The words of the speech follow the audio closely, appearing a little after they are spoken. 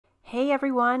Hey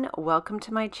everyone, welcome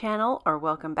to my channel or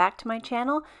welcome back to my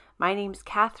channel. My name's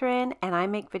Catherine and I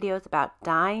make videos about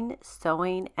dyeing,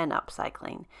 sewing, and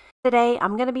upcycling. Today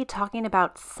I'm going to be talking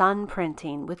about sun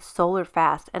printing with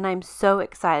solarfast and I'm so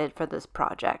excited for this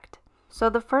project. So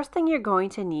the first thing you're going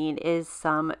to need is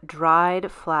some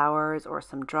dried flowers or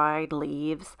some dried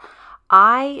leaves.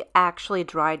 I actually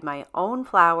dried my own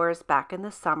flowers back in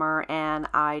the summer and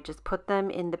I just put them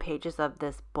in the pages of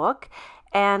this book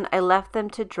and I left them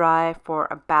to dry for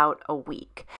about a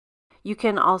week. You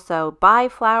can also buy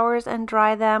flowers and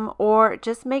dry them, or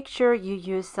just make sure you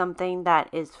use something that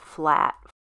is flat.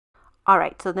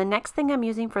 Alright, so the next thing I'm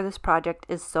using for this project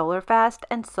is solarfast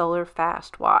and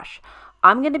solarfast wash.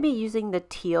 I'm going to be using the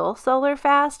teal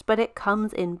solarfast, but it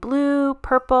comes in blue,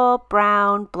 purple,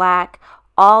 brown, black,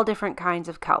 all different kinds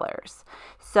of colors.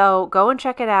 So go and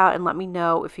check it out and let me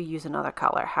know if you use another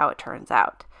color, how it turns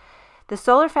out. The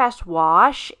solarfast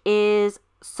wash is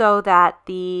so that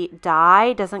the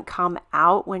dye doesn't come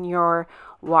out when you're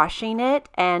washing it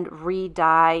and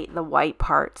re-dye the white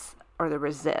parts or the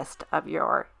resist of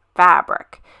your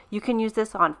fabric. You can use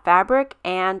this on fabric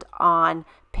and on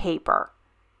paper.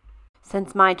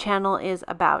 Since my channel is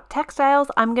about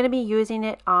textiles, I'm going to be using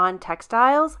it on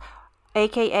textiles,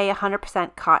 aka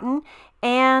 100% cotton,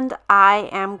 and I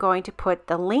am going to put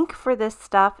the link for this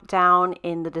stuff down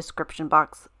in the description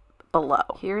box below.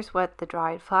 Here's what the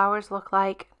dried flowers look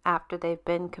like after they've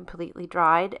been completely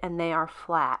dried, and they are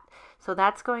flat. So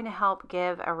that's going to help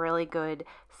give a really good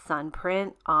sun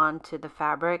print onto the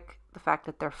fabric. The fact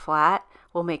that they're flat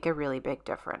will make a really big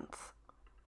difference.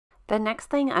 The next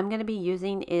thing I'm going to be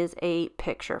using is a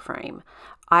picture frame.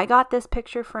 I got this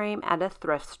picture frame at a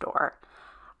thrift store.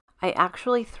 I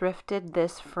actually thrifted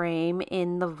this frame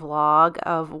in the vlog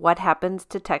of what happens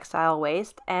to textile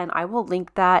waste, and I will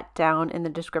link that down in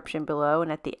the description below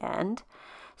and at the end.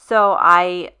 So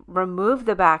I removed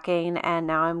the backing and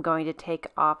now I'm going to take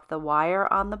off the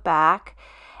wire on the back,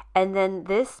 and then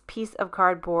this piece of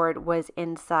cardboard was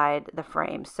inside the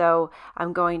frame. So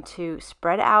I'm going to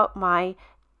spread out my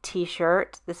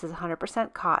t-shirt. This is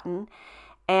 100% cotton,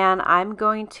 and I'm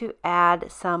going to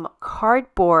add some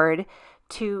cardboard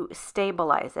to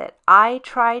stabilize it. I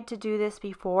tried to do this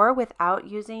before without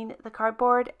using the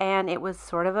cardboard and it was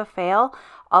sort of a fail.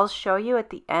 I'll show you at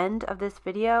the end of this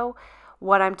video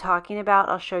what I'm talking about.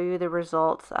 I'll show you the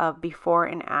results of before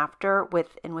and after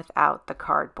with and without the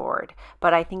cardboard.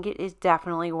 But I think it is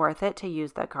definitely worth it to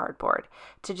use the cardboard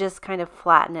to just kind of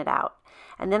flatten it out.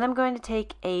 And then I'm going to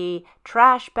take a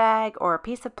trash bag or a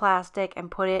piece of plastic and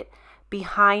put it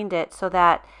behind it so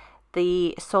that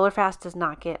the solarfast does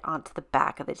not get onto the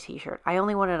back of the t-shirt. I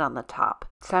only want it on the top.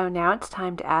 So now it's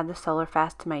time to add the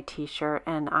solarfast to my t-shirt,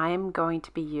 and I'm going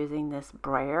to be using this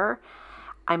brayer.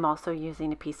 I'm also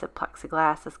using a piece of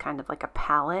plexiglass as kind of like a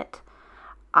palette.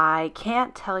 I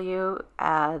can't tell you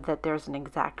that there's an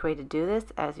exact way to do this.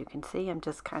 As you can see, I'm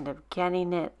just kind of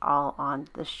getting it all on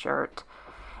the shirt.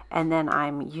 And then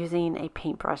I'm using a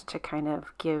paintbrush to kind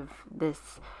of give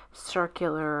this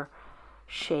circular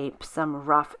shape some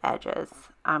rough edges.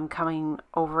 I'm coming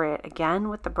over it again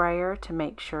with the brayer to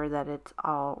make sure that it's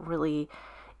all really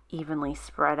evenly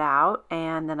spread out,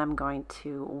 and then I'm going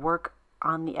to work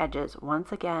on the edges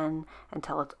once again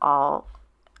until it's all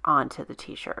onto the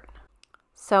t-shirt.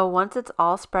 So once it's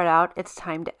all spread out, it's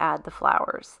time to add the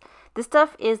flowers. This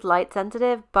stuff is light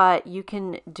sensitive, but you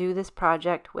can do this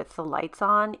project with the lights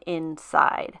on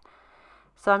inside.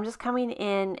 So I'm just coming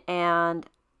in and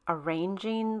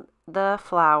arranging the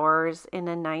flowers in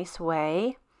a nice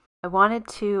way. I wanted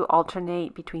to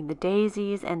alternate between the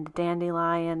daisies and the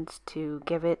dandelions to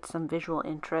give it some visual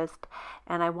interest,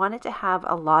 and I wanted to have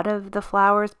a lot of the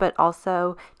flowers but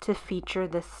also to feature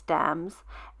the stems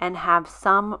and have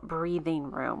some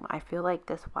breathing room. I feel like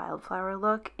this wildflower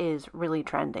look is really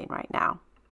trending right now.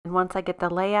 And once I get the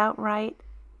layout right,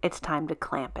 it's time to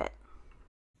clamp it.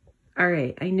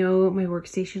 Alright, I know my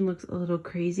workstation looks a little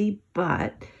crazy,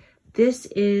 but this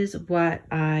is what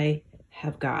I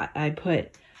have got. I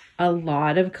put a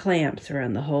lot of clamps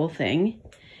around the whole thing,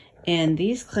 and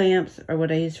these clamps are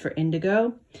what I use for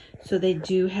indigo, so they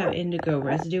do have indigo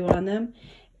residue on them,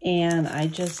 and I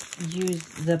just use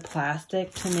the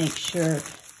plastic to make sure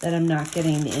that I'm not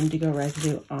getting the indigo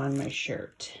residue on my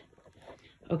shirt.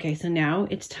 Okay, so now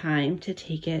it's time to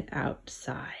take it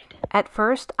outside. At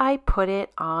first, I put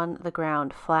it on the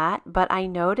ground flat, but I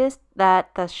noticed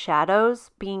that the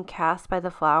shadows being cast by the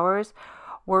flowers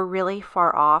were really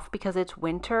far off because it's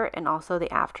winter and also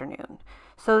the afternoon.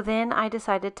 So then I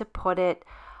decided to put it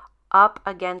up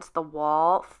against the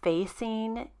wall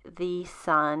facing the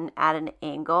sun at an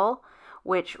angle,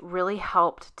 which really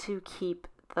helped to keep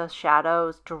the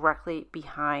shadows directly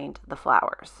behind the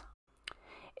flowers.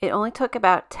 It only took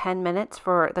about 10 minutes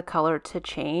for the color to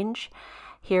change.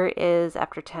 Here it is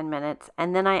after 10 minutes,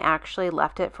 and then I actually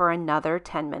left it for another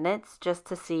 10 minutes just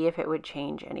to see if it would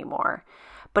change anymore.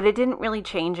 But it didn't really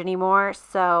change anymore,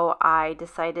 so I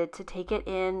decided to take it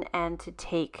in and to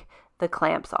take the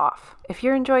clamps off. If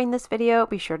you're enjoying this video,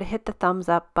 be sure to hit the thumbs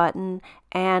up button,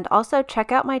 and also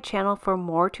check out my channel for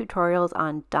more tutorials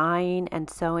on dyeing and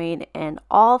sewing and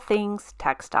all things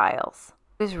textiles.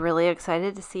 I was really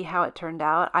excited to see how it turned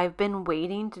out. I've been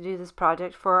waiting to do this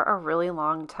project for a really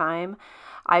long time.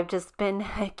 I've just been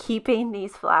keeping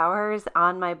these flowers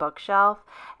on my bookshelf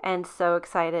and so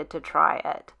excited to try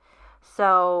it.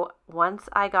 So once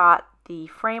I got the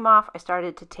frame off, I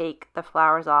started to take the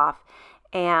flowers off,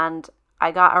 and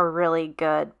I got a really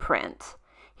good print.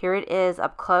 Here it is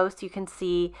up close. You can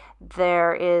see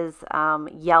there is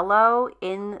yellow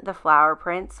in the flower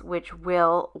prints, which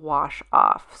will wash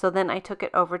off. So then I took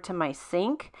it over to my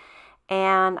sink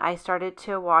and I started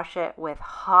to wash it with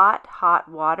hot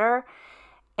water,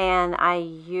 and I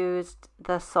used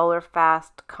the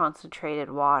solarfast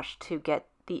concentrated wash to get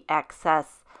the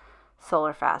excess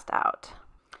solarfast out.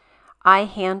 I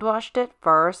hand washed it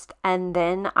first, and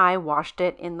then I washed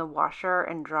it in the washer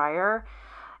and dryer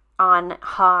on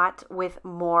hot with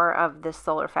more of this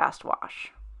solarfast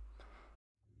wash.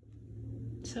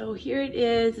 So here it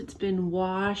is. It's been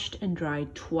washed and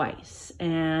dried twice,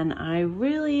 and I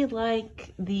really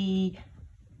like the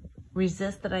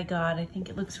resist that I got. I think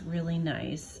it looks really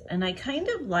nice, and I kind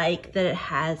of like that it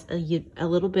has a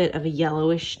little bit of a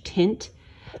yellowish tint.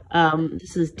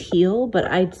 This is teal, but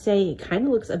I'd say it kind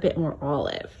of looks a bit more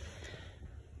olive.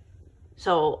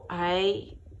 So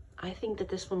I think that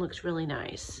this one looks really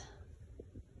nice.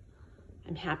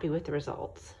 I'm happy with the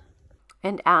results.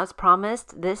 And as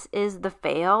promised, this is the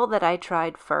fail that I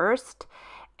tried first.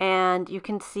 And you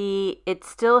can see it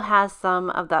still has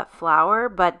some of that flower,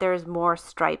 but there's more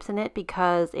stripes in it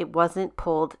because it wasn't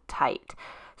pulled tight.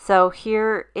 So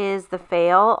here is the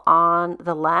fail on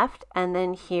the left, and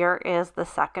then here is the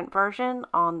second version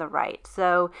on the right.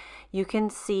 So you can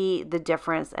see the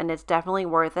difference, and it's definitely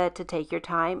worth it to take your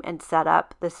time and set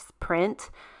up this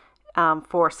print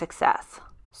for success.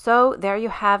 So there you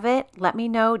have it. Let me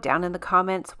know down in the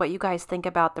comments what you guys think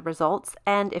about the results,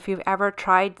 and if you've ever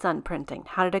tried sun printing.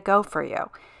 How did it go for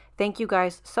you? Thank you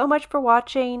guys so much for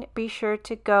watching. Be sure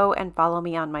to go and follow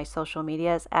me on my social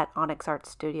medias at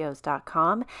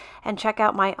onyxartstudios.com and check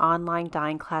out my online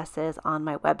dyeing classes on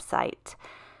my website.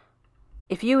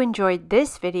 If you enjoyed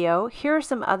this video, here are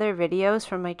some other videos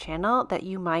from my channel that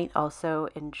you might also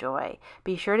enjoy.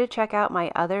 Be sure to check out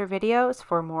my other videos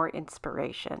for more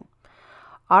inspiration.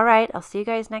 All right, I'll see you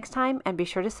guys next time, and be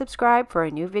sure to subscribe for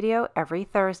a new video every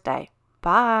Thursday.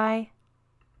 Bye!